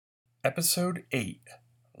Episode 8,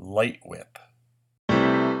 Light Whip.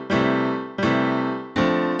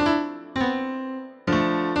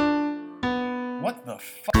 What the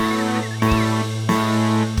fuck?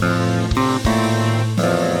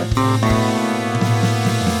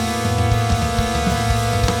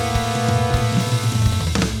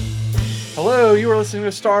 Hello, you are listening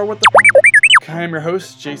to Star What the F***. I am your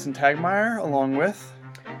host, Jason Tagmeyer, along with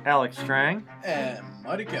Alex Strang and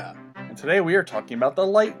Muddyka. And today we are talking about the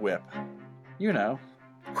Light Whip. You know.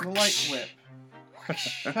 The Light Whip.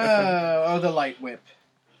 The Light Whip.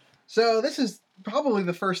 So this is probably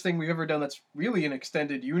the first thing we've ever done that's really an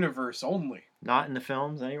extended universe only. Not in the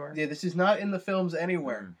films anywhere? Yeah, this is not in the films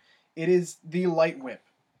anywhere. It is the Light Whip.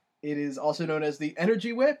 It is also known as the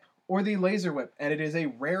Energy Whip or the Laser Whip, and it is a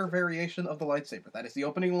rare variation of the lightsaber. That is the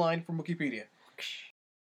opening line from Wikipedia.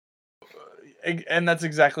 And that's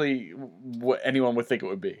exactly what anyone would think it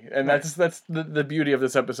would be. And that's the beauty of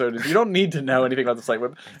this episode is you don't need to know anything about the Light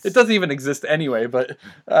Whip. It doesn't even exist anyway, but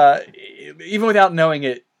even without knowing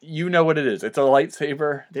it, you know what it is. It's a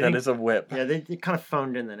lightsaber that is a whip. Yeah, they kind of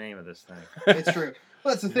phoned in the name of this thing. It's true.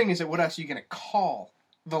 Well, that's the thing is that what else are you going to call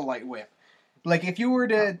the Light Whip? Like, if you were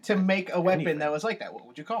to make a weapon that was like that, what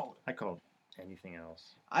would you call it? I call it anything else.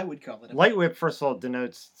 I would call it a Light Whip, first of all,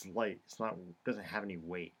 denotes it's light. It's not, doesn't have any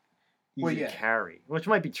weight. Easy to carry, which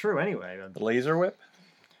might be true anyway. The Laser Whip?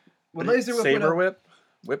 Well, Laser Whip Saber Whip?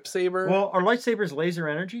 Whip Saber? Well, are lightsabers laser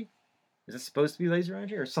energy? Is it supposed to be laser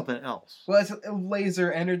energy or something else? Well, it's a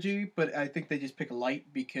laser energy, but I think they just pick light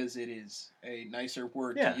because it is a nicer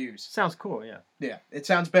word to use. Sounds cool, yeah. Yeah, it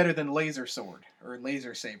sounds better than laser sword or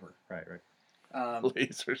laser saber. Right.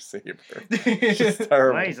 Laser Saber. It's just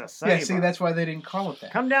terrible. Laser Saber. Yeah, see, that's why they didn't call it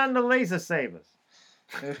that. Come down to Laser Sabers.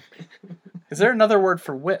 Is there another word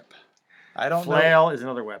for whip? I don't know. Flail is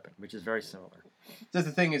another weapon, which is very similar. So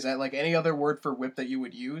the thing is that, like, any other word for whip that you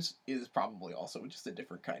would use is probably also just a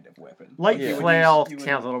different kind of weapon. Light flail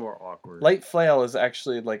sounds a little more awkward. Light flail is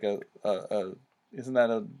actually like a isn't that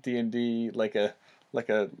a D&D like a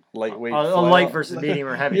lightweight a flail? light versus medium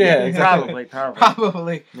or heavy. Yeah, exactly.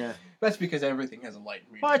 Probably. Yeah. That's because everything has a light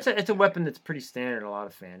and medium. Well, it's a weapon that's pretty standard in a lot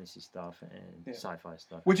of fantasy stuff and sci-fi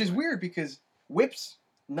stuff. Which is weird because whips,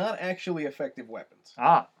 not actually effective weapons.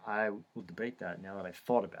 I will debate that now that I've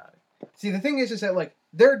thought about it. See, the thing is that, like,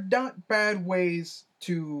 they're not bad ways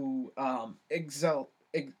to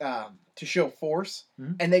to show force,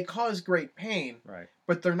 and they cause great pain. Right.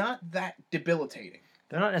 But they're not that debilitating.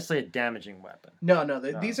 They're not necessarily a damaging weapon. No.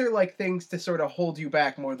 These are like things to sort of hold you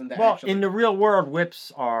back more than that. Well, in the real world,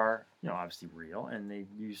 whips are, obviously real, and they're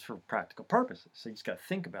used for practical purposes. So you just got to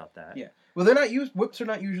think about that. Yeah. Well, they're not used. Whips are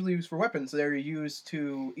not usually used for weapons. They're used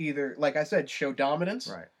to either, like I said, show dominance,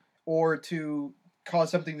 right, or to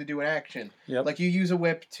cause something to do an action. Yep. Like you use a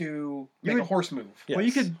whip to make a horse move. Yes. Well,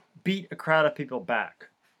 you could beat a crowd of people back,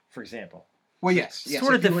 for example. Well, yes.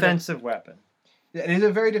 Sort of defensive weapon. Yeah, it is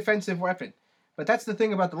a very defensive weapon. But that's the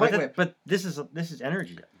thing about the light whip. But this is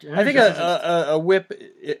energy. I think a whip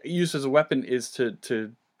used as a weapon is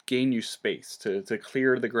to gain you space, to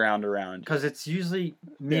clear the ground around you. Because it's usually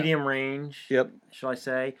medium range, shall I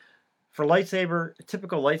say. For lightsaber,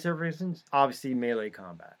 typical lightsaber reasons, obviously melee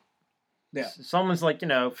combat. Yeah. Someone's like,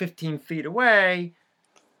 15 feet away,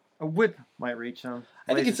 a whip might reach them.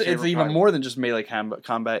 I think it's even more than just melee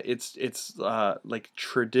combat. It's like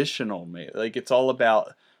traditional melee. Like it's all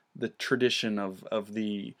about the tradition of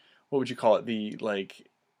the, what would you call it? The, like,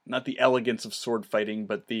 not the elegance of sword fighting,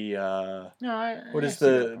 but the what is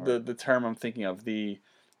the term I'm thinking of? The,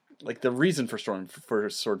 like, the reason for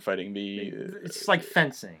sword fighting. It's like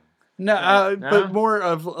fencing. No, but more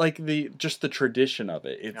of like the tradition of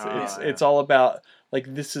it. It's all about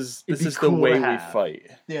like this is the way we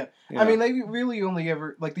fight. Yeah, I mean they really only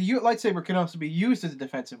ever like the lightsaber can also be used as a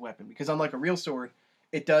defensive weapon because unlike a real sword,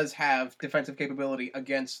 it does have defensive capability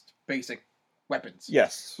against basic weapons.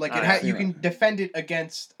 Yes, like you can defend it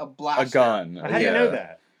against a blaster, a gun. How do you know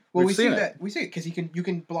that? Well, we see it because you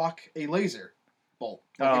can block a laser bolt.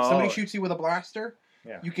 Like if somebody shoots you with a blaster.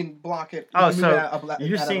 Yeah. You can block it.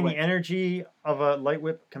 You're saying the energy of a light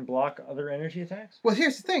whip can block other energy attacks? Well,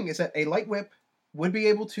 here's the thing: is that a light whip would be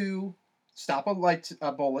able to stop a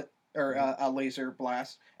bullet or a laser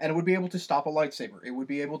blast, and it would be able to stop a lightsaber. It would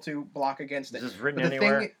be able to block against it. Is this written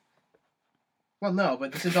anywhere? Well, no,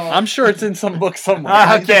 but this is all. I'm sure it's in some book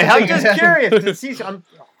somewhere. Okay, I'm just curious. It's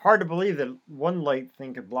hard to believe that one light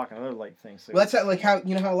thing could block another light thing. So well, that's like how a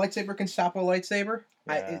lightsaber can stop a lightsaber.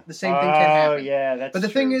 Yeah. The same thing can happen. Oh yeah, that's. But the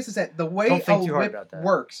thing is that the way a whip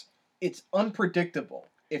works, it's unpredictable.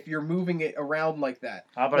 if you're moving it around like that.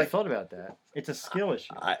 But like, I thought about that. It's a skill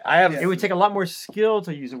issue. I have. It would take a lot more skill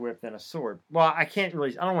to use a whip than a sword. Well, I can't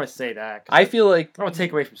really. I don't want to say that. I feel like I don't want to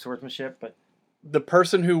take away from swordsmanship, but the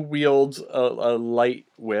person who wields a light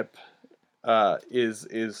whip is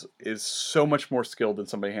so much more skilled than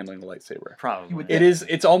somebody handling a lightsaber. Probably. It is.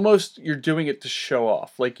 It's almost you're doing it to show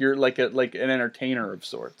off, like you're like an entertainer of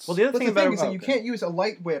sorts. Well, the other thing the about thing is that you can't use a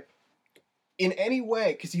light whip in any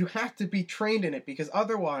way because you have to be trained in it because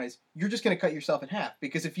otherwise you're just going to cut yourself in half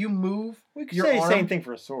because if you move we could your say arm, the same thing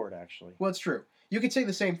for a sword actually. Well, it's true. You could say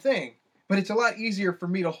the same thing, but it's a lot easier for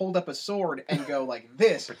me to hold up a sword and go like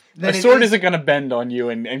this. A sword isn't going to bend on you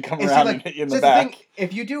and come around and hit you in the back. The thing,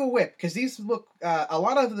 if you do a whip, because these look, a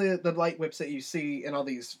lot of the light whips that you see in all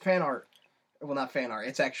these fan art, well, not fan art,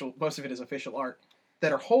 it's actual, most of it is official art,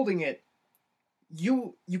 that are holding it,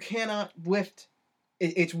 you cannot lift.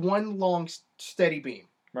 It's one long steady beam.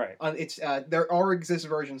 Right. There exist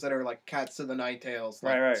versions that are like Cats of the Nine Tails,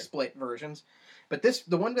 like right. split versions, but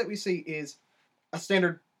the one that we see is a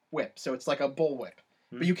standard whip, so it's like a bull whip.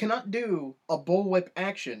 But you cannot do a bull whip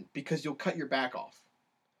action because you'll cut your back off.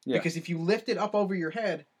 Yeah. Because if you lift it up over your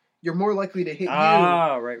head, you're more likely to hit you.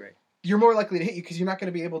 Ah, right. You're more likely to hit you because you're not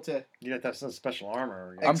going to be able to. You have to have some special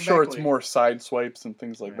armor. I'm sure it's more side swipes and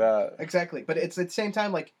things like that. Exactly, but it's at the same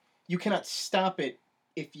time like you cannot stop it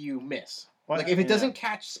if you miss. Like if it doesn't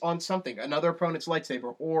catch on something, another opponent's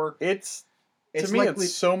lightsaber, or to me,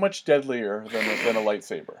 it's so much deadlier than a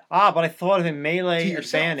lightsaber. But I thought of a melee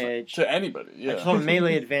advantage to anybody. Yeah, I thought a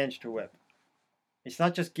melee advantage to whip. It's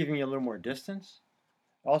not just giving you a little more distance.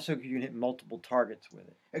 Also, you can hit multiple targets with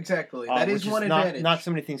it. Exactly, that is one advantage. Not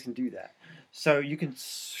so many things can do that. So you can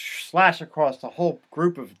slash across the whole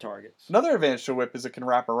group of targets. Another advantage to whip is it can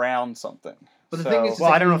wrap around something. But the thing is,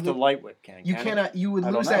 I don't know if the light whip can. You cannot. You would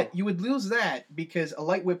lose that. You would lose that because a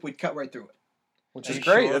light whip would cut right through it. Which is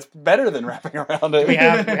great. Sure? That's better than wrapping around it. We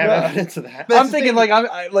have evidence of that. I'm thinking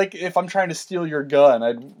like if I'm trying to steal your gun,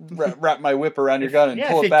 I'd wrap my whip around your gun and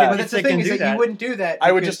pull it back. But that's the thing is that you wouldn't do that.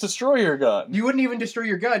 I would just destroy your gun. You wouldn't even destroy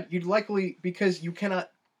your gun. You'd likely because you cannot.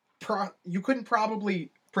 You couldn't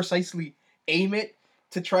probably precisely aim it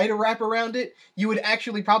to try to wrap around it. You would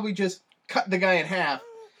actually probably just cut the guy in half.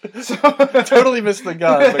 So totally missed the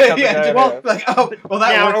gun. But cut the guy in half.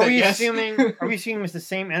 That are we assuming it's the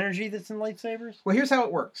same energy that's in lightsabers? Well, here's how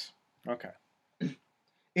it works. Okay. It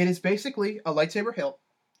is basically a lightsaber hilt.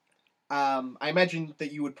 I imagine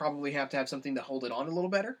that you would probably have to have something to hold it on a little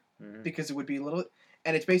better because it would be a little.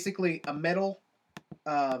 And it's basically a metal,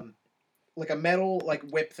 like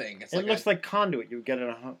whip thing. It looks like conduit you would get at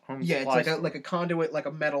a home supply store. Yeah, it's like a conduit, like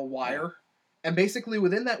a metal wire. Yeah. And basically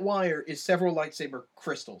within that wire is several lightsaber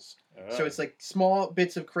crystals. Oh. So it's like small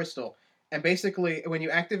bits of crystal. And basically when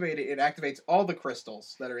you activate it, it activates all the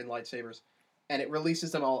crystals that are in lightsabers. And it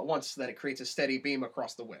releases them all at once so that it creates a steady beam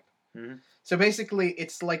across the whip. Mm-hmm. So basically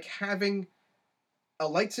it's like having a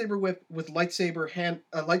lightsaber whip with a lightsaber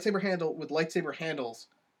handle with lightsaber handles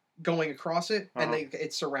going across it, and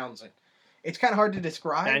it surrounds it. It's kind of hard to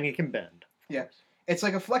describe. And it can bend. Yeah. It's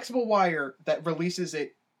like a flexible wire that releases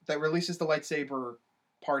the lightsaber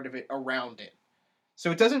part of it around it.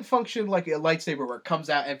 So it doesn't function like a lightsaber where it comes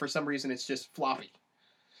out and for some reason it's just floppy.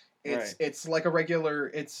 It's like a regular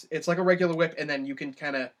it's like a regular whip, and then you can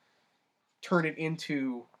kind of turn it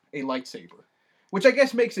into a lightsaber, which I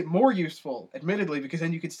guess makes it more useful, admittedly, because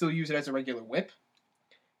then you could still use it as a regular whip,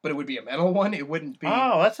 but it would be a metal one. It wouldn't be.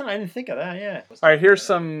 Oh, I didn't think of that. Yeah. All right, here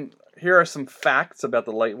are some facts about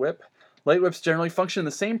the light whip. Light whips generally function in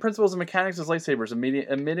the same principles and mechanics as lightsabers,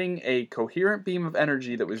 emitting a coherent beam of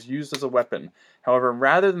energy that was used as a weapon. However,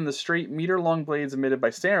 rather than the straight meter-long blades emitted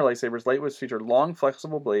by standard lightsabers, light whips featured long,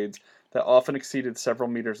 flexible blades that often exceeded several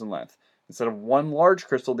meters in length. Instead of one large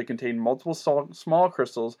crystal, they contained multiple small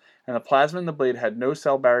crystals, and the plasma in the blade had no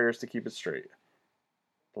cell barriers to keep it straight.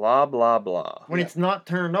 Blah, blah, blah. When it's not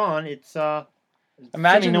turned on, it's...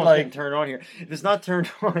 Imagine turned on here. If it's not turned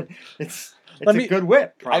on, it's a good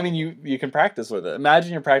whip. Probably. I mean, you can practice with it.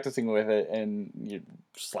 Imagine you're practicing with it and you're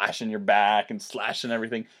slashing your back and slashing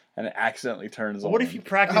everything, and it accidentally turns on. What if you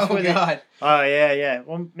practice with it? Oh yeah.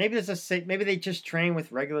 Well, maybe maybe they just train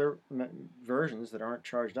with regular versions that aren't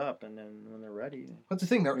charged up, and then when they're ready. But the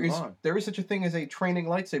thing there is such a thing as a training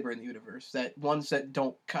lightsaber in the universe. That ones that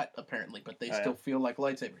don't cut apparently, but they still feel like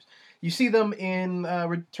lightsabers. You see them in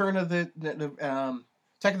Return of the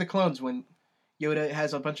Attack of the Clones when Yoda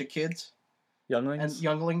has a bunch of kids.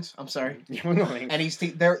 Younglings. I'm sorry. Younglings. And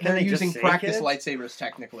they're using practice lightsabers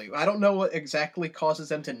technically. I don't know what exactly causes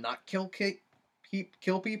them to not kill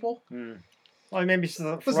people. Well, maybe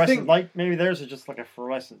maybe theirs is just like a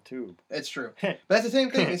fluorescent tube. It's true. But that's the same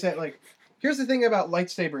thing. Is that like Here's the thing about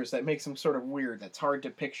lightsabers that makes them sort of weird, that's hard to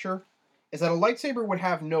picture, is that a lightsaber would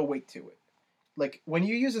have no weight to it. Like, when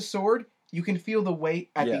you use a sword, you can feel the weight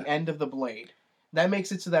at the end of the blade. That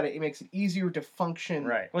makes it so that it makes it easier to function.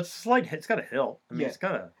 Right. Well, it's got a hilt. I mean, it's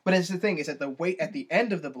got a... But it's the thing, is that the weight at the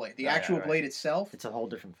end of the blade, the actual blade itself... It's a whole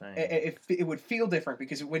different thing. It would feel different,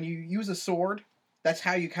 because when you use a sword, that's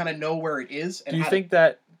how you kind of know where it is. And do you think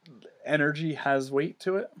that energy has weight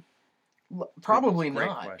to it? Probably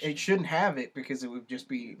not. Question. It shouldn't have it, because it would just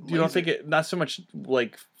be laser. You don't think it... Not so much,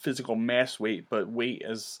 like, physical mass weight, but weight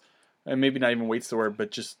as... And maybe not even weight's the word, but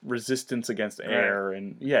just resistance against air,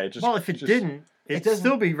 and it just... Well, if it didn't... It'd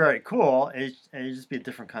still be very cool, and it'd just be a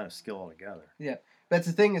different kind of skill altogether. Yeah. That's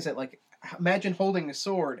the thing, is that, like, imagine holding a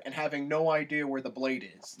sword and having no idea where the blade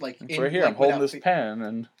is. Like, it's right here, I'm holding this pen,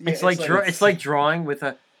 and... It's like drawing with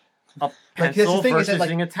a pencil versus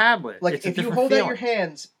using a tablet. Like, if you hold out your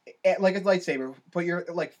hands, like a lightsaber, put your,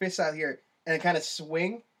 like, fists out here, and kind of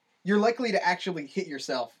swing, you're likely to actually hit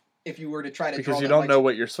yourself. If you were to try to because you don't know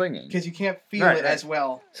what you're swinging. Because you can't feel it as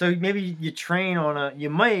well. So maybe you train on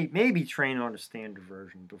you might train on a standard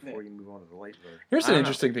version before you move on to the light version. Here's an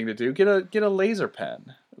interesting thing to do. Get a laser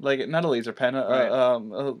pen. Like, not a laser pen,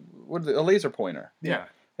 a laser pointer. Yeah.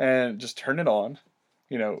 And just turn it on,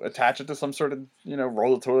 attach it to some sort of,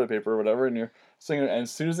 roll of toilet paper or whatever, and you're swinging it, and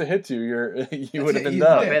as soon as it hits you, you would have been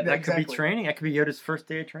done. That could be training. That could be Yoda's first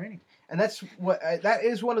day of training. And that's that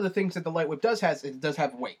is one of the things that the light whip does has. It does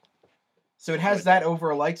have weight. So it has that over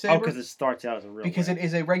a lightsaber. Oh, because it starts out as a real Because whip. it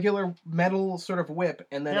is a regular metal sort of whip,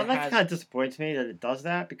 and then that kind of disappoints me that it does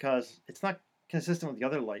that, because it's not consistent with the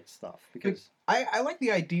other light stuff. Because I like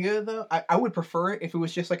the idea, though. I would prefer it if it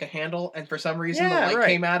was just like a handle, and for some reason the light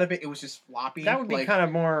came out of it. It was just floppy. That would be kind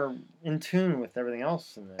of more in tune with everything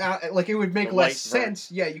else in there. Like, it would make less sense.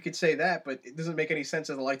 Yeah, you could say that, but it doesn't make any sense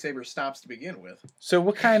as the lightsaber stops to begin with. So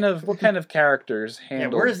what kind of characters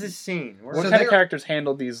handle? Yeah, where is this scene? What kind of characters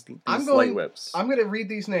handle these light whips? I'm going to read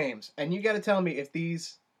these names, and you got to tell me if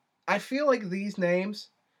these. I feel like these names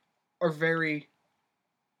are very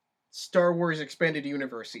Star Wars Expanded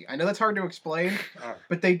Universe-y. I know that's hard to explain,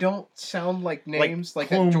 but they don't sound like names like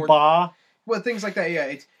that. Well, things like that. Yeah,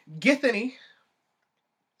 it's Githany,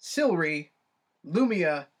 Silri,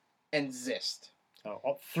 Lumia, and Zist.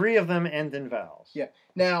 Oh, 3 of them end in vowels. Yeah.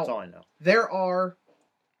 Now, that's all I know. There are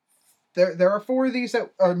 4 of these that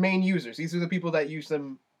are main users. These are the people that use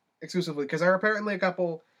them exclusively, because there are apparently a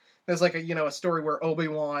couple. There's like a story where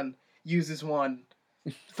Obi-Wan uses one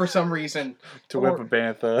for some reason to whip a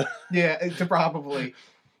bantha. Yeah, to probably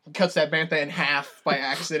cuts that bantha in half by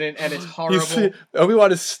accident, and it's horrible.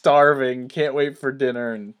 Obi-Wan is starving, can't wait for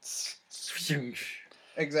dinner, and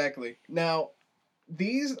exactly. Now,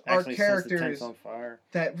 these are characters on fire.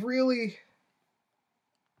 that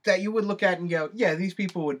you would look at and go, yeah, these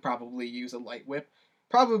people would probably use a light whip,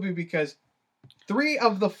 probably because 3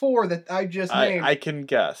 of the 4 that I just named, I can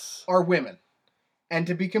guess, are women. And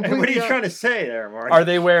to be completely what are you trying to say there, Mark? Are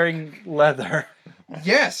they wearing leather?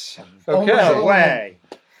 Yes. Okay. No way.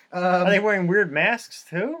 Are they wearing weird masks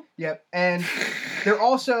too? Yep. And they're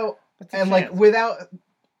also like without.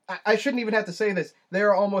 I shouldn't even have to say this. They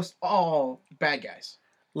are almost all bad guys.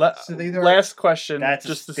 So last question. That's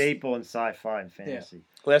just a staple in sci-fi and fantasy.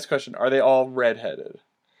 Yeah. Last question. Are they all redheaded?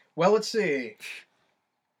 Well, let's see.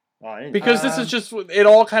 Because this is just it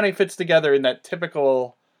all kind of fits together in that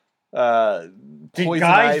typical. Did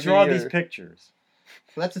guys draw these pictures?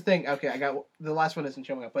 So that's the thing. Okay, I got the last one isn't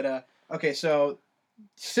showing up, but okay. So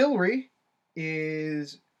Silri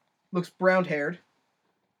looks brown haired,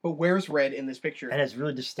 but wears red in this picture, and it's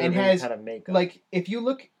really disturbing kind of makeup. Like, if you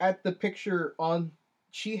look at the picture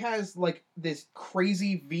she has like this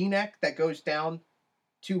crazy V-neck that goes down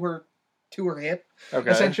to her hip. Okay.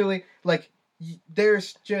 Essentially, like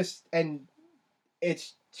there's just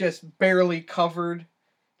it's just barely covered.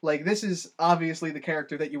 Like, this is obviously the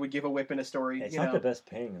character that you would give a whip in a story. It's not the best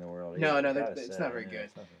painting in the world. No, it's not very good.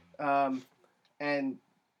 And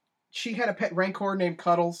she had a pet Rancor named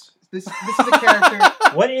Cuddles. This is a character.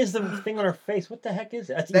 What is the thing on her face? What the heck is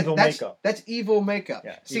it? That's evil makeup. That's evil makeup.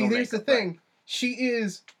 Yeah, see, here's the thing. Right. She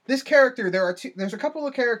is this character. There's a couple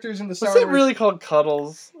of characters in the Star Wars. What's it really called?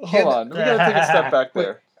 Cuddles? Hold on, we gotta take a step back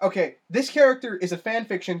there. Okay, this character is a fan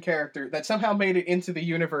fiction character that somehow made it into the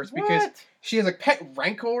universe because she has a pet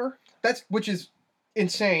Rancor. Which is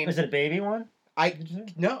insane. Is it a baby one?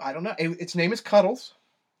 No, I don't know. Its name is Cuddles,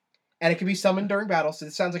 and it can be summoned during battle. So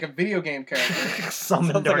it sounds like a video game character.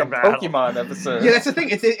 Summoned during battle. Pokemon episode. Yeah, that's the thing.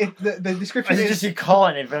 The description is just you call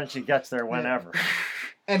it, and eventually gets there whenever.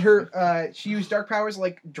 And her, she used dark powers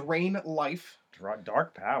like Drain Life.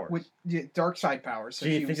 dark powers. With dark side powers. So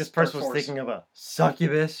do you think this person was thinking of a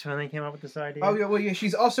succubus when they came up with this idea? Oh, yeah, well, yeah,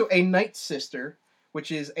 she's also a Night Sister,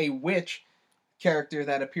 which is a witch character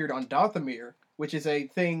that appeared on Dathomir, which is a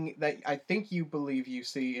thing that I think you believe you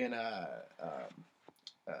see in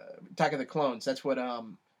Attack of the Clones. That's what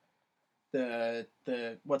the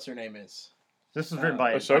what's her name is. This was written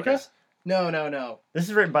by Ahsoka? No. This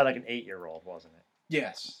is written by like an 8-year-old, wasn't it?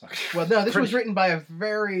 Yes. Well, no, this was written by a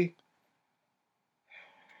very...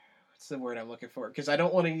 What's the word I'm looking for? Because I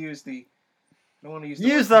don't want to use the...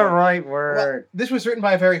 Use the right word. Well, this was written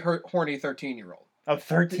by a very horny 13-year-old. Oh,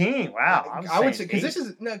 13? Wow. I would say...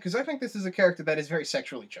 Because I think this is a character that is very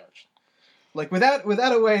sexually charged. Like, without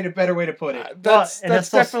a better way to put it. That's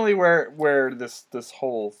definitely where this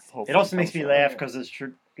whole it also makes me laugh because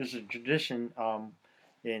there's a tradition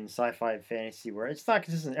in sci-fi and fantasy where it's not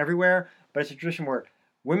consistent everywhere, but it's a tradition where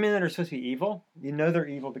women that are supposed to be evil, you know they're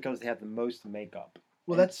evil because they have the most makeup.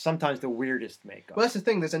 Well, that's sometimes the weirdest makeup. Well, that's the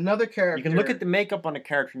thing. There's another character. You can look at the makeup on a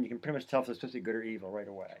character and you can pretty much tell if they're supposed to be good or evil right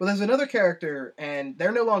away. Well, there's another character, and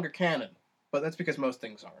they're no longer canon, but that's because most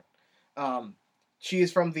things aren't. She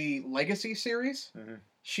is from the Legacy series. Mm-hmm.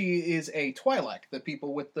 She is a Twi'lek, the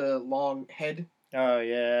people with the long head. Oh,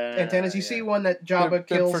 yeah. Antennas. You see one that Jabba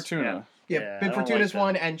kills. Bib Fortuna. Yeah, Bib Fortuna's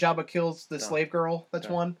one, and Jabba kills the slave girl. That's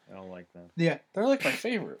one. I don't like them. Yeah. They're like my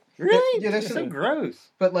favorite. Really? Yeah, they're so gross.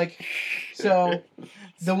 But, like, so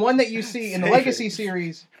the one that you see in the Legacy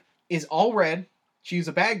series is all red. She's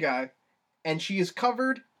a bad guy, and she is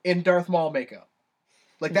covered in Darth Maul makeup.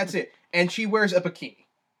 Like, that's it. And she wears a bikini.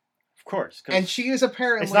 Of course. And she is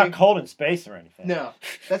apparently... It's not cold in space or anything. No,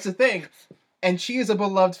 that's the thing. And she is a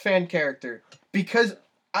beloved fan character because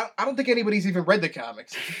I don't think anybody's even read the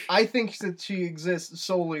comics. I think that she exists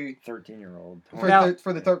solely 13-year-old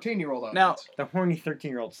for the 13-year-old audience. Now, the horny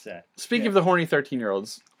 13-year-old set. Speaking of the horny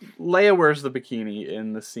 13-year-olds, Leia wears the bikini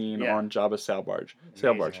in the scene on Jabba's sail barge.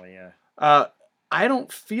 Yeah. I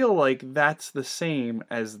don't feel like that's the same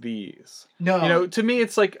as these. No. You know, to me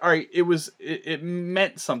it's like, all right, it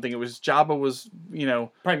meant something. It was Jabba was, you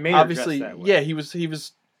know, probably made obviously that way. Yeah, he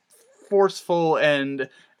was forceful and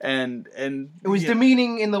it was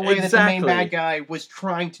demeaning in the way that the main bad guy was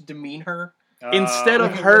trying to demean her. Instead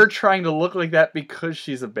of her trying to look like that because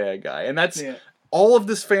she's a bad guy. And that's all of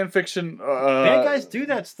this fan fiction. Bad guys do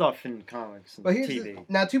that stuff in comics and TV.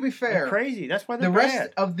 Now, to be fair, they're crazy. That's why they're the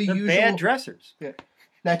rest of the usual bad dressers. Yeah.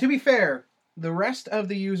 Now, to be fair, the rest of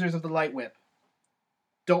the users of the Light Whip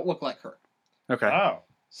don't look like her. Okay. Oh.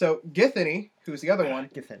 So Githany, who's the other one,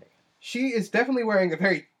 Githany, she is definitely wearing a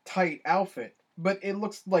very tight outfit, but it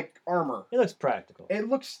looks like armor. It looks practical. It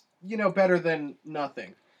looks, better than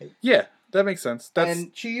nothing. Yeah. That makes sense.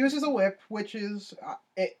 And she uses a whip, which is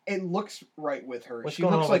it looks right with her. She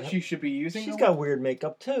looks like she should be using. She's got weird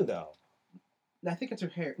makeup too, though. I think it's her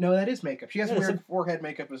hair. No, that is makeup. She has weird forehead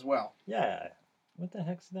makeup as well. Yeah, what the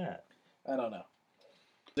heck's that? I don't know.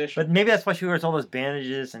 But maybe that's why she wears all those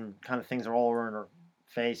bandages and kind of things are all over her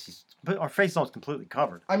face. But her face is almost completely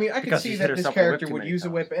covered. I mean, I could see that this character would use a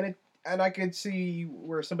whip, and I could see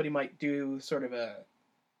where somebody might do sort of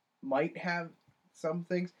might have some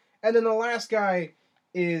things. And then the last guy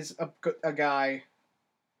is a guy,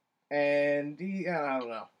 and I don't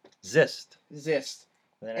know. Zist.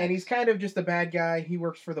 And he's kind of just a bad guy. He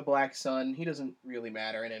works for the Black Sun. He doesn't really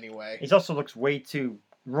matter in any way. He also looks way too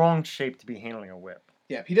wrong shaped to be handling a whip.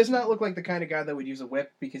 Yeah, he does not look like the kind of guy that would use a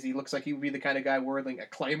whip because he looks like he would be the kind of guy wielding a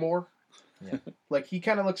claymore. Yeah. Like, he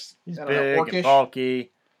kind of looks, he's big orcish. And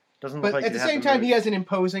bulky. Doesn't look like at the same time, he has an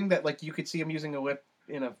imposing that, like, you could see him using a whip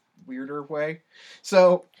in a weirder way.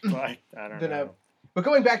 So I don't know. But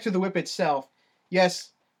going back to the whip itself, yes,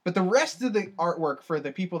 but the rest of the artwork for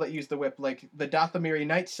the people that use the whip, like the Dathomiri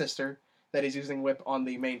Night Sister that is using whip on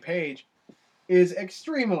the main page, is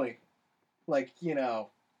extremely, like,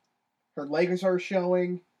 her legs are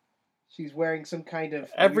showing. She's wearing some kind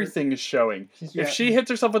of... Everything is showing. If she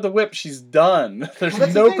hits herself with a whip, she's done. There's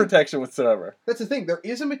no protection whatsoever. That's the thing. There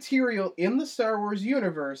is a material in the Star Wars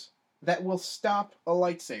universe that will stop a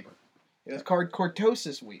lightsaber. It's called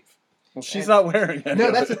Cortosis Weave. Well, she's not wearing it.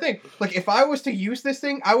 No, that's the thing. Like, if I was to use this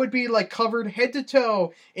thing, I would be, like, covered head to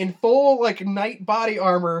toe in full, like, knight body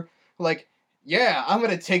armor. Like, yeah, I'm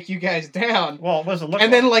gonna take you guys down. Well, what does it look like?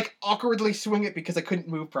 And then, like, awkwardly swing it because I couldn't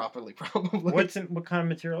move properly, probably. What kind of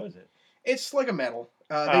material is it? It's like a metal.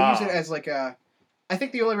 They use it as, like, a... I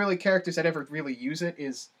think the only really characters that ever really use it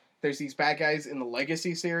is... There's these bad guys in the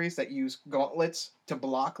Legacy series that use gauntlets to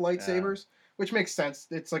block lightsabers, which makes sense.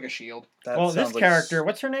 It's like a shield. This character,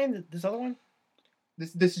 what's her name? This other one?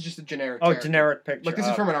 This is just a generic character. Generic picture. Like, this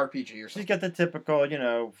is from an RPG or something. She's got the typical,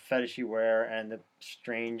 fetishy wear and the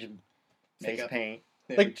strange face Makeup. paint,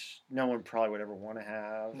 Yeah. Like- which no one probably would ever want to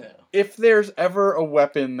have. No. If there's ever a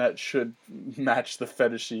weapon that should match the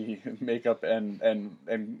fetishy makeup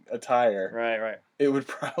and attire, Right. it would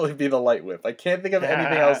probably be the light whip. I can't think of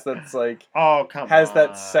anything else that's like Oh, come has on.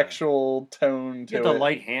 that sexual tone to You get the it.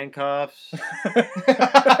 light handcuffs.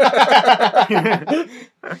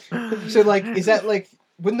 So like, is that like?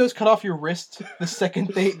 Wouldn't those cut off your wrist the second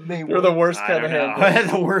they They're would? the worst I kind don't of know.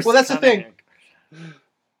 handcuffs. The worst. Well, that's the kinda thing.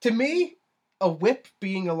 To me, a whip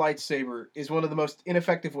being a lightsaber is one of the most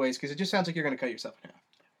ineffective ways because it just sounds like you're going to cut yourself in half.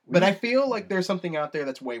 But I feel like there's something out there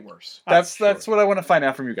that's way worse. That's Sure. what I want to find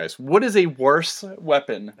out from you guys. What is a worse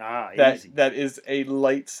weapon easy. that is a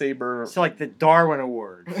lightsaber? It's like the Darwin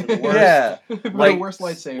Award for the worst Yeah. The light, worst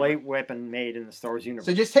lightsaber. light weapon made in the Star Wars universe.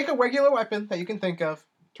 So just take a regular weapon that you can think of,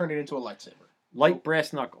 turn it into a lightsaber. Light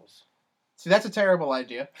brass knuckles. See, that's a terrible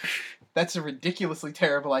idea. That's a ridiculously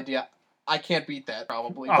terrible idea. I can't beat that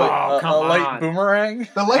probably. Oh, But come a light on. boomerang?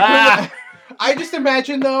 the light Ah! I just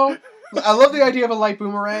imagine though. I love the idea of a light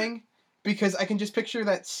boomerang because I can just picture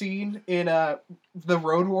that scene in the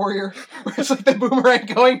Road Warrior where it's like the boomerang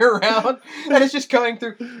going around and it's just going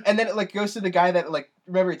through, and then it like goes to the guy that like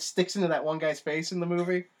remember it sticks into that one guy's face in the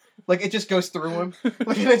movie. Like it just goes through him,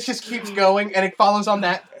 like, and it just keeps going, and it follows on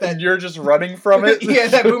that. And you're just running from it? Yeah,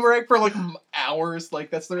 that boomerang for like hours.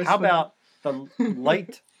 Like that's the rest. How of the- about the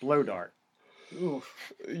light blow dart? Ooh.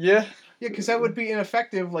 Yeah. Yeah, because that would be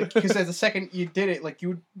ineffective. Like, because the second you did it, like you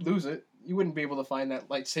would lose it. You wouldn't be able to find that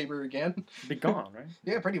lightsaber again. It'd be gone, right?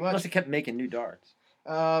 Yeah, pretty Unless much. they kept making new darts.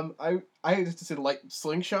 I just said light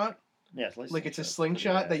slingshot. Yeah, it's Like it's a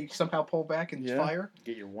slingshot that you somehow pull back and Yeah. fire.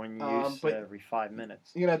 get your one use but- every 5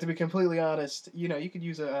 minutes. You know, to be completely honest, you know, you could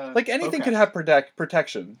use a Like anything bowcaster. could have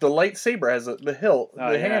protection. The lightsaber has the hilt,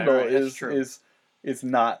 Oh, the yeah, handle right, that's true. is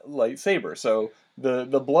not lightsaber. So the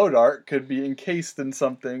blow dart could be encased in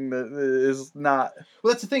something that is not.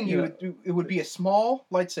 Well, that's the thing. Yeah. It would be a small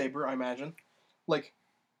lightsaber, I imagine. Like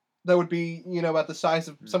that would be about the size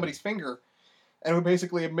of somebody's finger, and it would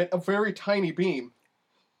basically emit a very tiny beam.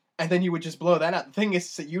 And then you would just blow that out. The thing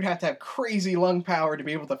is that you'd have to have crazy lung power to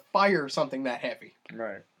be able to fire something that heavy.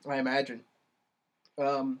 Right. I imagine.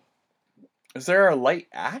 Is there a light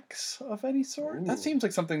axe of any sort? Ooh. That seems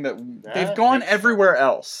like something that That they've gone makes sense. everywhere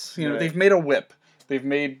else. You know, Right. they've made a whip. They've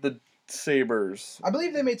made the sabers. I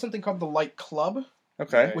believe they made something called the light club,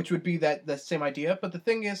 Okay. Right. which would be the same idea. But the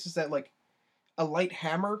thing is that like a light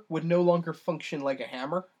hammer would no longer function like a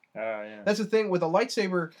hammer. Oh, yeah. That's the thing with a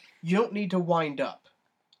lightsaber. You don't need to wind up.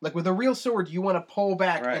 Like with a real sword, you want to pull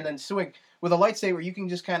back Right. and then swing. With a lightsaber, you can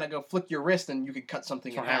just kind of go flick your wrist and you could cut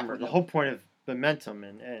something It's a in half. hammer. with The it. whole point of momentum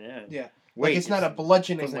and Yeah. weight Like it's not a is-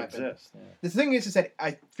 bludgeoning doesn't weapon. exist. Yeah. The thing is that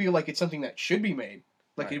I feel like it's something that should be made.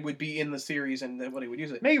 Like Right. it would be in the series and nobody would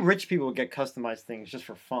use it. Maybe rich people would get customized things just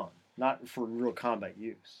for fun, not for real combat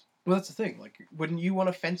use. Well, that's the thing. Like, wouldn't you want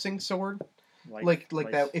a fencing sword? Like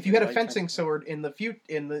light- that. If you had a light fencing fencing. sword in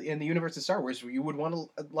the universe of Star Wars, you would want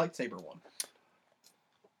a lightsaber one.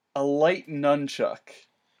 A light nunchuck.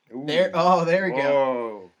 Ooh. There we go.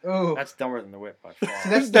 Whoa. Oh, That's dumber than the whip by far. See,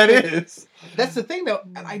 that's the That thing. is. That's the thing, though.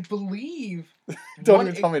 And I believe Don't one-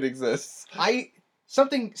 even tell me it exists.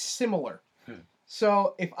 something similar.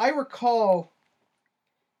 So, if I recall,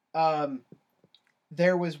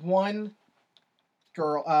 there was one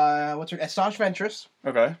girl. What's her? Asajj Ventress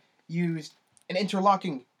Okay. used an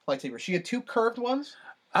interlocking lightsaber. She had two curved ones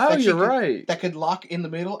Oh, That she you're could- right. that could lock in the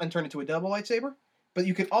middle and turn into a double lightsaber. But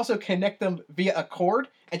you could also connect them via a cord,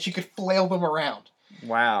 and she could flail them around.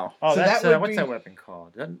 Wow. Oh, So that's that would what's be- that weapon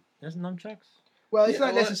called? Isn't nunchucks? Well, it's Yeah,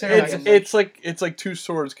 not well, necessarily. It's like two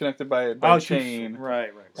swords connected by a chain.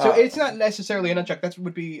 Right. So Uh, it's not necessarily a nunchuck. That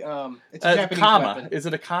would be it's a Japanese Kama. weapon, Is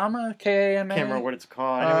it a kama? K-A-M-A? Can't remember what it's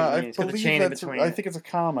called. I know what you mean. It's got the chain in between. I think it's a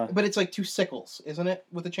kama. but it's like two sickles, isn't it,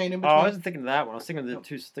 with a chain in Oh, between? I wasn't thinking of that one. I was thinking of the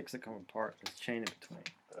two sticks that come apart. There's a chain in between.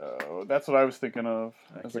 Oh, that's what I was thinking of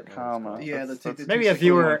I as a can't remember what it's kama. called. Yeah, That's- the two- that's- Maybe a sickles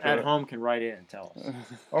viewer onto at it. home can write in and tell us,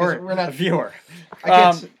 or we're not- a viewer. I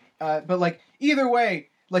guess, but like either way,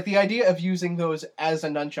 like the idea of using those as a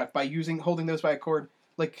nunchuck by holding those by a cord,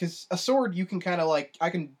 like because a sword you can kind of like I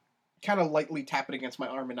can kind of lightly tap it against my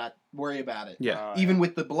arm and not worry about it. Yeah. Even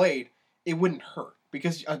with the blade, it wouldn't hurt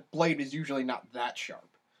because a blade is usually not that sharp.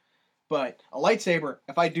 But a lightsaber,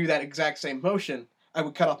 if I do that exact same motion, I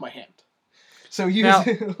would cut off my hand. So use Now-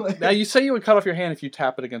 like- Now you say you would cut off your hand if you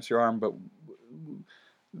tap it against your arm, but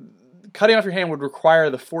cutting off your hand would require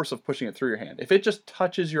the force of pushing it through your hand. If it just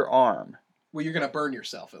touches your arm, Well, you're gonna burn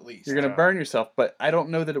yourself at least. You're gonna burn yourself, but I don't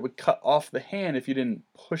know that it would cut off the hand if you didn't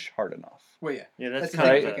push hard enough. Well, yeah. Yeah, that's the kind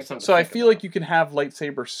thing, of like, something So to I think feel about. like you can have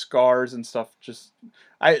lightsaber scars and stuff.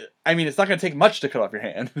 I mean, it's not gonna take much to cut off your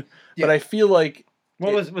hand, Yeah. but I feel like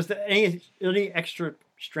What was there any extra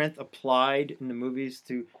strength applied in the movies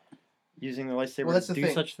to using the lightsaber Well, that's to the do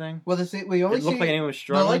thing. such thing? Well, we only It looked see like anyone was the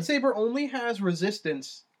struggling. lightsaber only has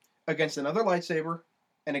resistance against another lightsaber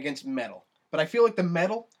and against metal. But I feel like the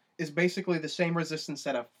metal is basically the same resistance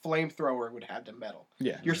that a flamethrower would have to metal.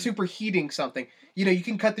 yeah, You're superheating something. You know, you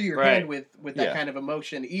can cut through your Right. hand with that Yeah. kind of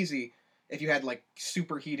emotion easy. If you had like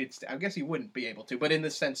superheated, I guess you wouldn't be able to, but in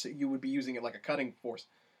the sense that you would be using it like a cutting force.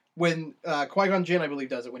 When Qui-Gon Jinn, I believe,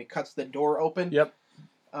 does it when he cuts the door open. Yep.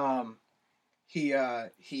 He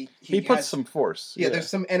he puts has, some force. Yeah, there's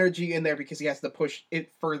some energy in there because he has to push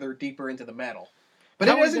it further deeper into the metal. But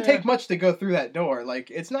How it would doesn't the- take much to go through that door. Like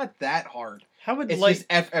it's not that hard. How would It's light just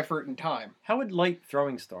effort and time. how would light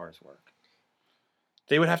throwing stars work?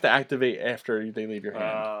 They would have to activate after they leave your hand,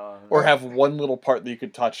 Uh, or have one little part that you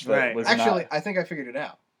could touch that Right. was Actually, not. I think I figured it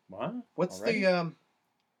out. what? What's Already? the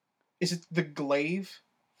Is it the glaive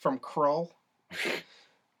from Krull?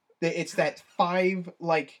 It's that 5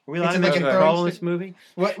 like. Are we it's allowed to like a mention Okay. throwing Krull in stick- this movie?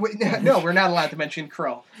 What? No, we're not allowed to mention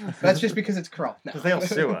Krull. That's just because it's Krull. No. Because they'll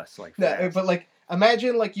sue us. Like No, fast. but like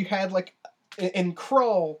imagine like you had like in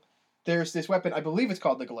Krull, there's this weapon. I believe it's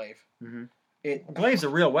called the glaive. Mhm. It Glaive's a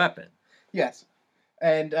real weapon. yes,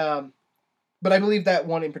 and but I believe that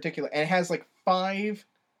one in particular, and it has like 5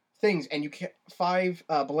 things, and you can't 5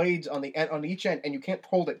 blades on the end on each end, and you can't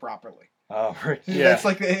hold it properly. Oh, right. Yeah. That's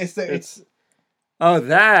like it's Oh,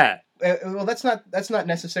 that. well, that's not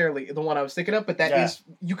necessarily the one I was thinking of, but that is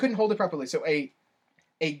Yeah. you couldn't hold it properly. So a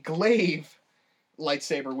glaive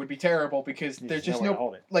lightsaber would be terrible because You there's know just where to no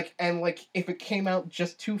hold it. like and like if it came out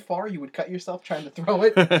just too far, you would cut yourself trying to throw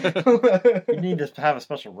it. You need to have a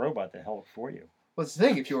special robot to hold it for you. What's the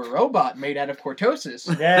thing? If you were a robot made out of cortosis.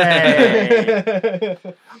 Yay!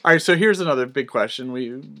 All right, so here's another big question: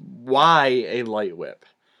 why a light whip?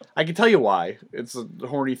 I can tell you why. It's a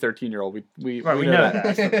horny 13-year-old. We Right, we know know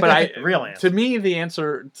that. that. But I, The real answer. to me, the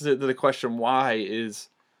answer to the question why is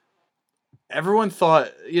everyone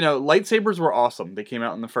thought, lightsabers were awesome. They came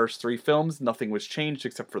out in the first 3 films. Nothing was changed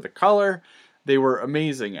except for the color. They were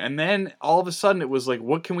amazing. And then all of a sudden it was like,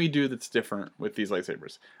 what can we do that's different with these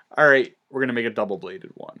lightsabers? All right, we're going to make a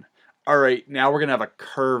double-bladed one. All right, now we're going to have a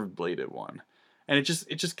curved bladed one. And it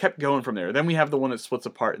just kept going from there. Then we have the one that splits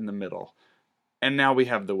apart in the middle. And now we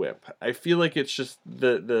have the whip. I feel like it's just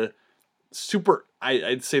the super,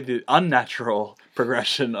 I'd say the unnatural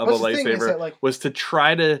progression of What's a the thing is lightsaber that, like- was to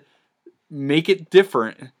try to make it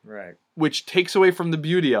different, Right. which takes away from the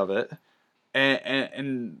beauty of it.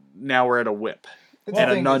 And now we're at a whip That's and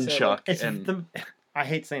the a thing is that, nunchuck. like, It's and I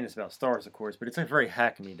hate saying this about Star Wars, of course, but it's a very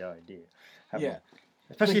hackneyed idea. Having Yeah.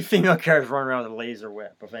 Especially Like- female characters running around with a laser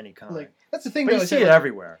whip of any kind. like that's the thing but though. you is see that, it like,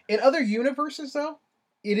 everywhere. in other universes though,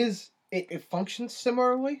 it functions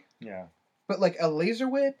similarly. Yeah. But like a laser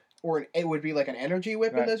whip or it would be like an energy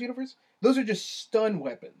whip in Right. those universes. Those are just stun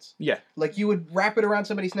weapons. yeah, Like you would wrap it around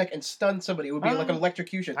somebody's neck and stun somebody. It would be like an Oh.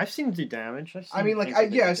 electrocution. I've seen them do damage. I mean, like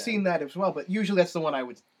I've seen that as well. But usually that's the one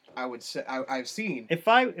I've seen. If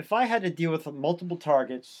I had to deal with multiple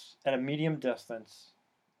targets at a medium distance,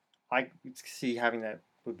 I could see having that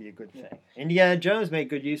would be a good thing. Indiana Jones made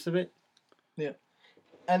good use of it.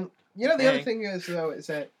 And the other Okay. thing is though is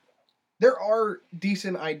that there are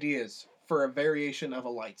decent ideas for a variation of a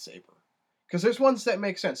lightsaber. Because there's ones that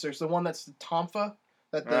make sense. There's the one that's the Tonfa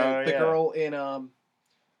that the Yeah. girl in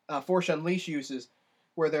Force Unleashed uses,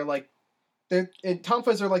 where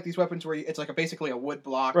Tonfas are like these weapons where it's like basically a wood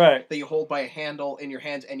block Right. that you hold by a handle in your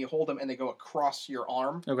hands, and you hold them and they go across your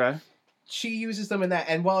arm. okay. She uses them in that,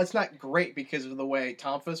 and while it's not great because of the way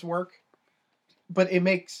Tonfas work, but it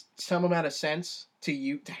makes some amount of sense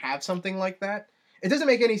to have something like that. It doesn't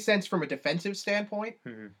make any sense from a defensive standpoint,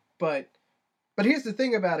 Mhm. but here's the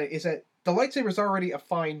thing about it is that the lightsaber is already a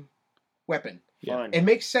fine weapon. Yeah. Fun. It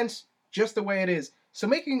makes sense just the way it is. So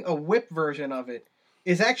making a whip version of it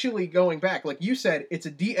is actually going back. Like you said, it's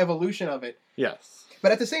a de-evolution of it. Yes.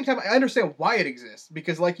 But at the same time, I understand why it exists.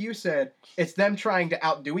 Because like you said, it's them trying to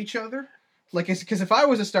outdo each other. Like, because if I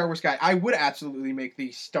was a Star Wars guy, I would absolutely make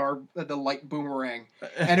the light boomerang.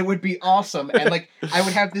 And it would be awesome. And like, I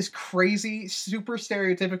would have this crazy, super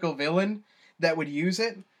stereotypical villain that would use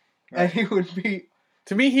it. And he would be...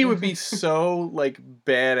 To me, he would be so like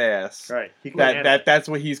badass. Right. He That's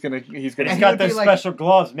what he's gonna And he's he got would be those like- special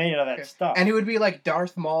gloves made out of that stuff. And he would be like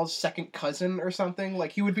Darth Maul's second cousin or something.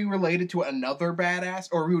 Like, he would be related to another badass.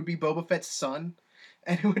 Or he would be Boba Fett's son.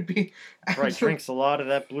 And it would be... Right. Drinks a lot of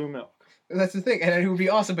that blue milk. That's the thing, and it would be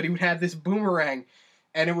awesome. But he would have this boomerang,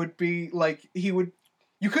 and it would be like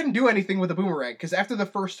You couldn't do anything with a boomerang because after the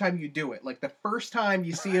first time you do it, like the first time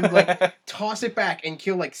you see him like toss it back and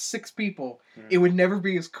kill like 6 people, it would never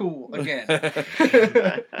be as cool again.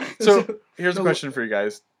 So here's a question for you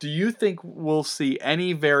guys: do you think we'll see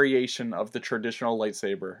any variation of the traditional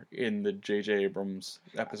lightsaber in the J.J. Abrams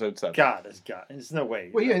episode 7? There's no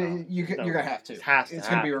way. Well, yeah, No, you're gonna have to. It has to It's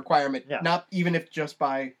gonna be a happen. requirement, Yeah. not even if just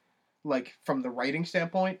by like from the writing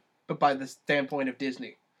standpoint, but by the standpoint of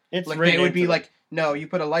Disney. It's Like written they would be into like, no, you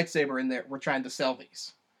put a lightsaber in there. We're trying to sell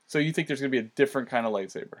these. So you think there's gonna be a different kind of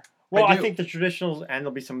lightsaber? Well, I I do. think the traditionals and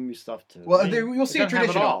there'll be some new stuff too. Well, I mean, we'll see a they're gonna have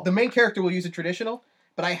it traditional. all. The main character will use a traditional,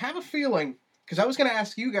 but I have a feeling because I was going to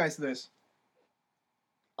ask you guys this.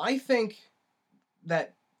 I think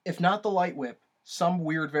that if not the light whip, some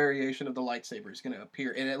weird variation of the lightsaber is going to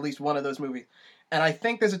appear in at least one of those movies, and I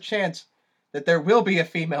think there's a chance that there will be a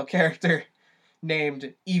female character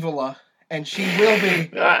named Evola, and she will be.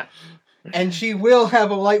 And she will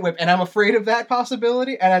have a light whip, and I'm afraid of that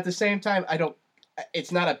possibility. And at the same time,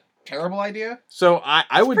 it's not a terrible idea. So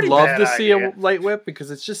I would pretty love bad to see idea. a light whip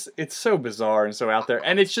because it's so bizarre and so out there,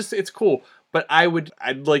 and it's cool. But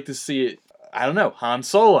I'd like to see it. I don't know, Han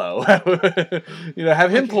Solo.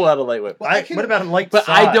 Have him pull out a light whip. Well, I can- what about a light But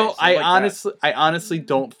size? I honestly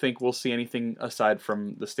don't think we'll see anything aside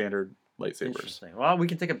from the standard lightsabers. Interesting. Well, we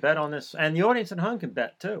can take a bet on this, and the audience at home can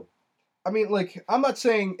bet too. I mean, like, I'm not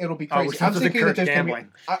saying it'll be Oh, crazy. which I'm one's the thinking that Kirk there's going to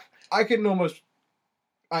gambling? be. I can almost.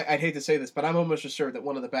 I'd hate to say this, but I'm almost assured that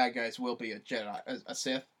one of the bad guys will be a Jedi, a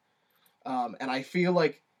Sith. And I feel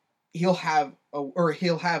like he'll have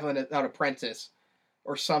an apprentice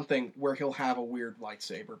or something where he'll have a weird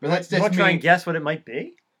lightsaber. But that's You just want to try me. and guess what it might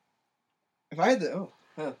be? If I had to,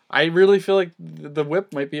 I really feel like the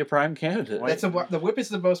whip might be a prime candidate. that's the whip is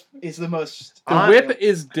the most The whip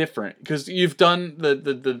is different because you've done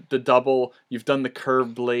the double, you've done the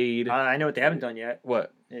curved blade. I know what they haven't done yet.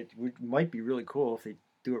 What? Might be really cool if they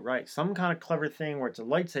do it right. Some kind of clever thing where it's a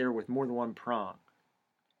lightsaber with more than one prong.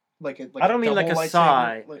 I don't mean like a double lightsaber,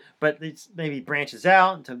 side. like- But it's maybe branches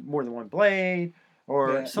out into more than one blade,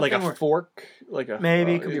 or Yeah. something Like a where fork, like a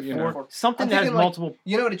maybe it could be a you know. fork. Something I'm that has thinking, like, multiple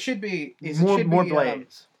You know what it should be? Is more it should more be,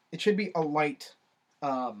 blades. it should be a light.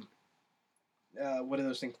 What are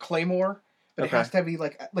those things? Claymore, but Okay. it has to be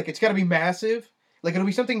like it's got to be massive. Like it'll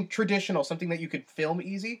be something traditional, something that you could film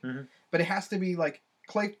easy. Mhm. But it has to be like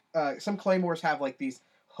clay. Some claymores have like these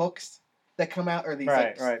hooks that come out, or these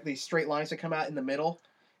Right. these straight lines that come out in the middle,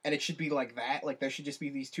 and it should be like that. Like there should just be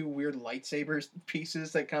these two weird lightsabers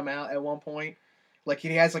pieces that come out at one point. Like he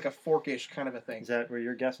has like a forkish kind of a thing. Is that where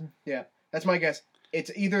you're guessing? That's my guess. It's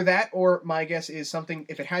either that or my guess is something.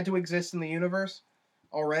 If it had to exist in the universe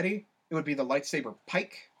already, it would be the lightsaber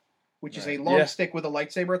pike, which is a Right. long Yeah. stick with a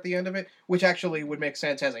lightsaber at the end of it, which actually would make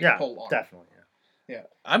sense as a Yeah, pole arm. definitely. Yeah.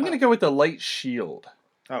 I'm gonna go with the light shield.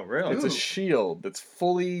 Oh, really? It's Ooh. a shield that's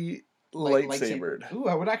fully lightsabered. Ooh,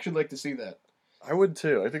 I would actually like to see that. I would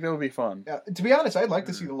too. I think that would be fun. To be honest, I'd like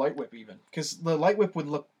to see the light whip even, because the light whip would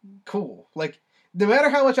look cool. Like, no matter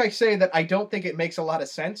how much I say that I don't think it makes a lot of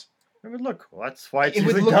sense, It would look cool. That's why it's it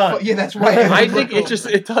would usually look. done. Yeah, that's why. It would I look think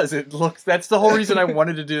cool. it does. It looks. That's the whole reason I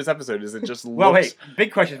wanted to do this episode. Is it just looks Well, wait.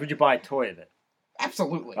 Big question is, would you buy a toy of it?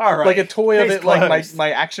 Absolutely. All right. like a toy of Case it? Like closed. my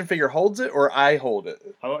action figure holds it, or I hold it?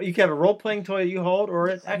 Oh, you can have a role-playing toy you hold, or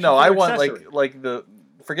an action No, I figure want accessory. like the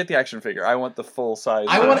forget the action figure. I want the full size.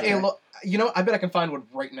 I want Okay. I bet I can find one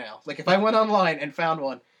right now. Like if I went online and found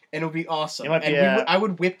one, and it would be awesome. It might be, and I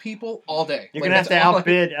would whip people all day. You're Like, gonna have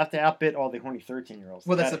that's to all outbid all the horny 13-year-olds.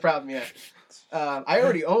 Well, that's the problem. Yeah, I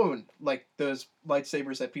already own like those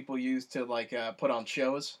lightsabers that people use to like put on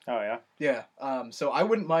shows. Oh yeah. Yeah. So I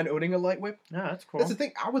wouldn't mind owning a light whip. No, that's cool. That's the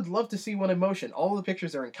thing. I would love to see one in motion. All of the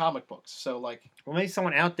pictures are in comic books. So like, Well, maybe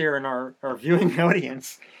someone out there in our viewing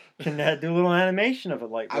audience can do a little animation of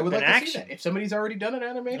it, like I would like in to action. see that. If somebody's already done an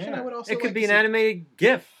animation, Yeah. I would also. It could like be to an see animated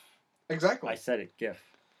GIF. Exactly. I said it, GIF.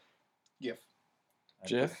 GIF.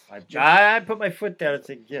 GIF? I put my foot down and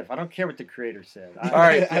said GIF. I don't care what the creator said. All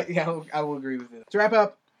right. I will agree with it. To wrap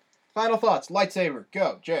up, final thoughts. Lightsaber.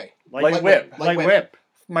 Go, Jay. Light whip. Light whip.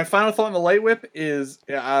 My final thought on the light whip is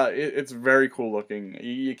it's very cool looking.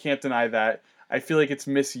 You can't deny that. I feel like it's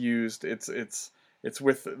misused. It's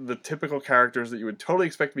with the typical characters that you would totally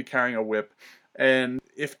expect to be carrying a whip. And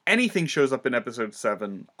if anything shows up in episode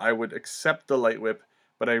 7, I would accept the light whip,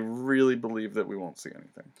 but I really believe that we won't see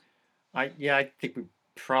anything. I think we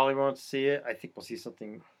probably won't see it. I think we'll see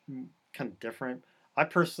something kind of different. I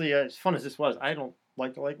personally, as fun as this was, I don't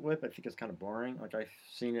like the light whip. I think it's kind of boring. Like I've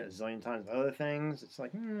seen it a zillion times with other things. It's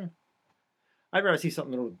like, I'd rather see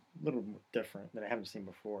something a little different that I haven't seen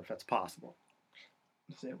before, if that's possible.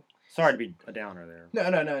 Sorry to be a downer there.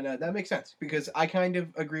 No. That makes sense because I kind of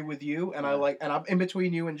agree with you, and I'm in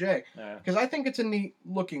between you and Jay because I think it's a neat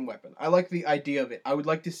looking weapon. I like the idea of it. I would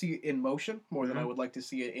like to see it in motion more than I would like to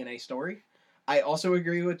see it in a story. I also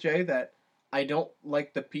agree with Jay that I don't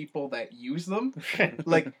like the people that use them.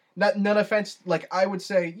 Like, none offense. Like, I would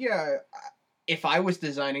say, yeah, if I was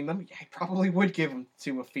designing them, I probably would give them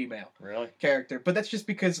to a female character. But that's just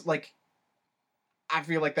because, like, I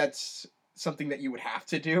feel like that's something that you would have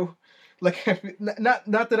to do. Like, not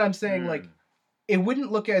that I'm saying, like, it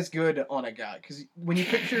wouldn't look as good on a guy. Because when you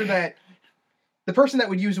picture that, the person that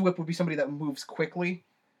would use a whip would be somebody that moves quickly.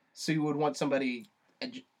 So you would want somebody,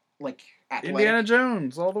 like, athletic. Indiana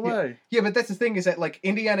Jones, all the way. Yeah, but that's the thing is that, like,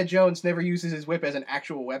 Indiana Jones never uses his whip as an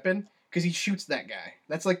actual weapon because he shoots that guy.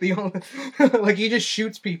 That's, like, the only... like, he just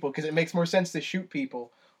shoots people because it makes more sense to shoot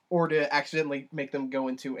people or to accidentally make them go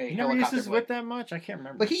into a He helicopter. never uses his whip that much? I can't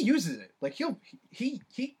remember. Like, he uses it. Like, he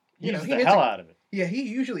uses the hell out of it. Yeah, he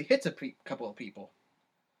usually hits a couple of people.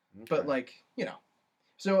 Okay. But, like, you know.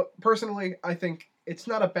 So, personally, I think it's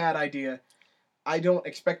not a bad idea. I don't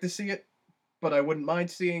expect to see it, but I wouldn't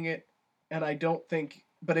mind seeing it. And I don't think...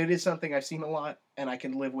 But it is something I've seen a lot, and I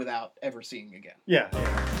can live without ever seeing again. Yeah.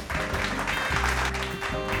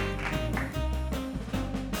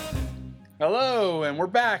 Hello, and we're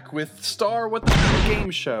back with Star What the Hell Game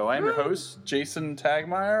Show. I'm your host, Jason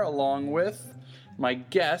Tagmeyer, along with my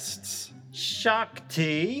guests,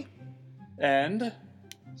 Shakti and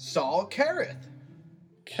Saul Kareth.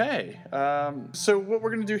 Okay, so what we're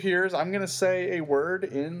going to do here is I'm going to say a word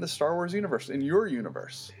in the Star Wars universe, in your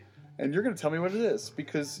universe, and you're going to tell me what it is,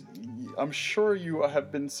 because I'm sure you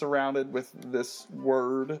have been surrounded with this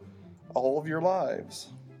word all of your lives.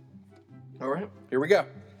 All right. Here we go.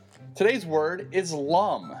 Today's word is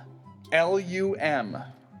lum. L-U-M.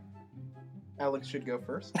 Alex should go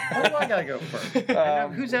first. Why do I gotta go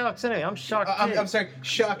first? Who's Alex anyway? I'm Shakti. I'm sorry.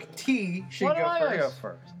 Shakti should go first. Why do I gotta go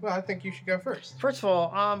first? Well, I think you should go first. First of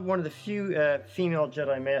all, I'm one of the few female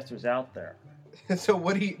Jedi Masters out there. So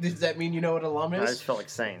what does that mean you know what a lum I is? just felt like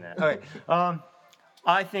saying that. Okay.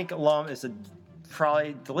 I think lum is a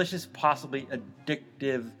probably delicious, possibly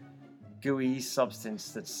addictive, gooey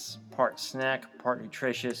substance that's part snack, part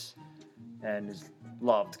nutritious, and is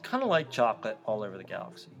loved. Kind of like chocolate all over the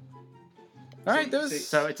galaxy. All right,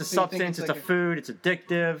 So it's a substance, it's a food, it's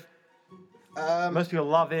addictive. Most people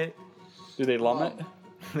love it. Do they lum it?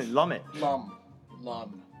 They lum it. Lum.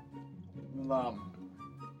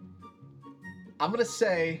 I'm gonna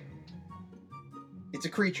say it's a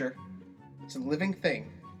creature. It's a living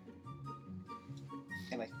thing.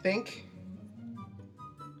 And I think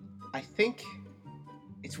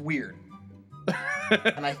it's weird.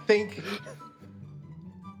 And I think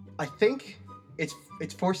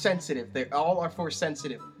it's force sensitive. They all are force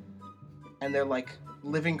sensitive. And they're like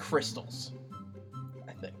living crystals.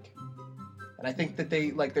 I think. And I think that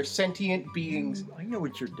they're sentient beings I know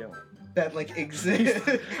what you're doing. that like exist.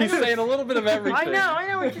 He's saying a little bit of everything. I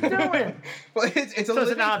know what you're doing. Well, it's a So living,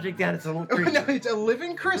 it's an object and it's a little creature. no, it's a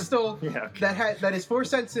living crystal Yeah, okay. that is force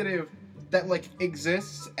sensitive, that like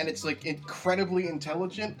exists, and it's like incredibly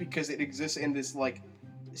intelligent because it exists in this like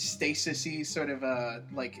stasis-y sort of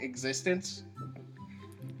like existence.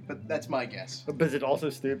 But that's my guess. But is it also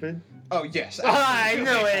stupid? Oh yes. I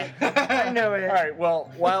know it. I know it. All right,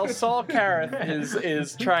 well, while Saul Kareth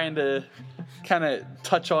is trying to kind of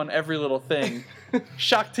touch on every little thing,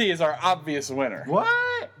 Shakti is our obvious winner. What?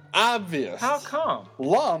 Obvious. How come?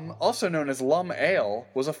 Lum, also known as Lum Ale,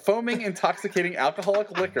 was a foaming, intoxicating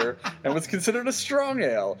alcoholic liquor and was considered a strong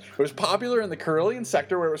ale. It was popular in the Carillion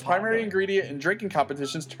sector, where it was primary ingredient in drinking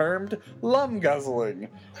competitions termed lum guzzling.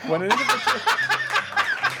 When an individual...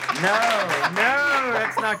 No,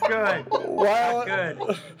 that's not good. While, Not good.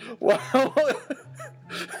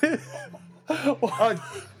 Oh,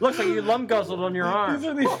 Looks like you lum guzzled on your arm. these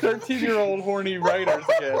are these 13-year-old horny writers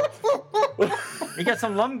again. You got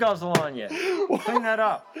some lum guzzle on you. Clean that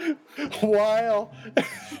up. While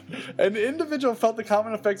an individual felt the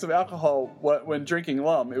common effects of alcohol when drinking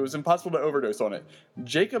lum, it was impossible to overdose on it.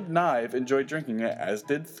 Jacob Knive enjoyed drinking it, as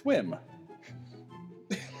did Thwim.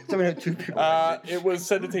 So we have two people. It was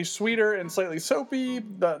said to taste sweeter and slightly soapy,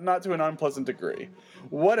 but not to an unpleasant degree.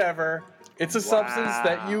 Whatever. It's a substance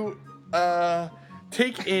that you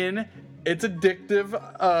take in. It's addictive.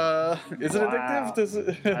 Is it addictive? Does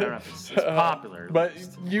it... I don't know if it's popular. But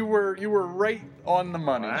you were right on the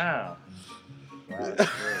money. Wow. That's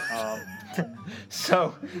great.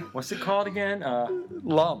 So, what's it called again?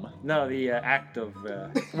 Lum. No, the act of...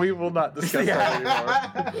 We will not discuss that anymore.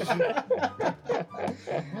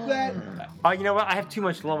 That You know what? I have too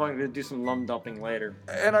much love. I'm going to do some lum dumping later.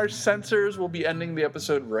 And our censors will be ending the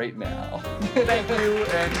episode right now. Thank you,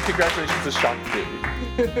 and congratulations to Shock Baby.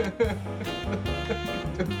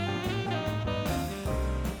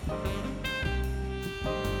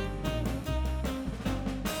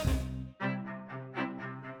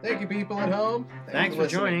 Thank you, people at home. Thanks for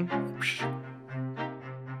listening. joining.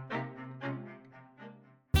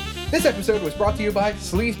 This episode was brought to you by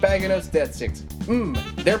Sleaze Bag and Us Death Sticks.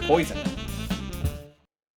 They're poison.